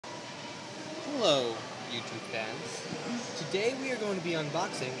Hello, YouTube fans. Today we are going to be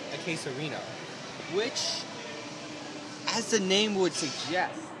unboxing a quesarino, which, as the name would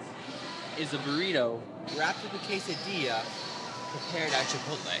suggest, is a burrito wrapped with a quesadilla prepared at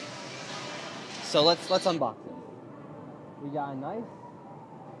Chipotle. So let's unbox it. We got a nice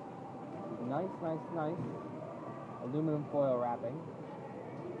aluminum foil wrapping.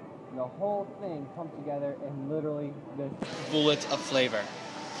 The whole thing comes together in literally this bullet of flavor.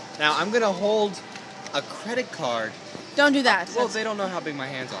 Now I'm gonna hold a credit card. Don't do that. Well, they don't know how big my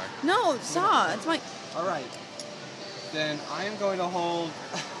hands are. No, stop. It's my. All right. Then I am going to hold.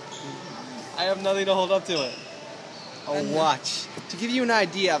 I have nothing to hold up to it. A watch. To give you an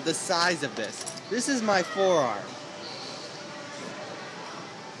idea of the size of this. This is my forearm.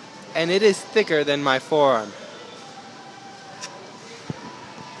 And it is thicker than my forearm.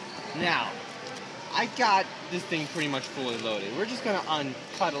 Now, I got this thing pretty much fully loaded. We're just gonna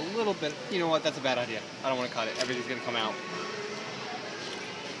uncut a little bit. You know what? That's a bad idea. I don't want to cut it. Everything's gonna come out.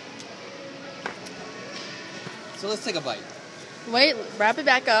 So let's take a bite. Wait, wrap it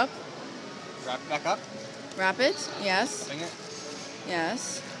back up. Wrap it back up. Wrap it. Yes. Bring it.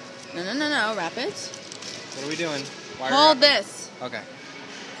 Yes. No. Wrap it. What are we doing? Why are Hold we wrapping? this. Okay.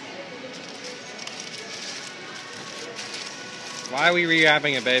 Why are we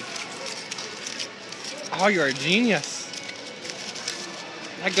rewrapping it, babe? Oh, you're a genius.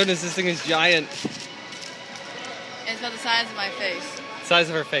 My goodness, this thing is giant. It's about the size of my face. Size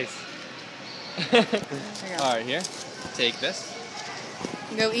of her face. There you go. Alright, here. Take this.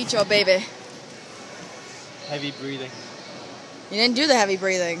 Go eat your baby. Heavy breathing. You didn't do the heavy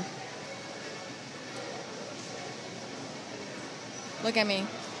breathing. Look at me.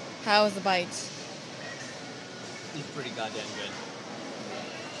 How was the bite? It's pretty goddamn good.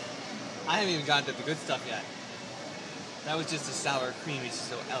 I haven't even gotten to the good stuff yet. That was just the sour cream it's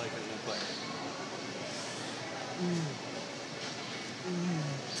so elegantly put.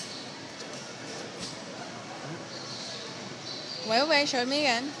 Wait, show me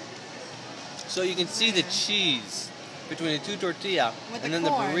again. So you can see the cheese between the two tortillas With and the then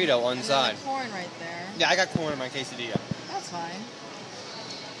corn. the burrito on And side. then the corn right there. Yeah, I got corn in my quesadilla. That's fine.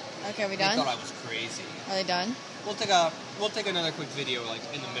 Okay, we They done? thought I was crazy. Are they done? We'll take another quick video like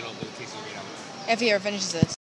in the middle of the quesadilla. If he ever finishes it.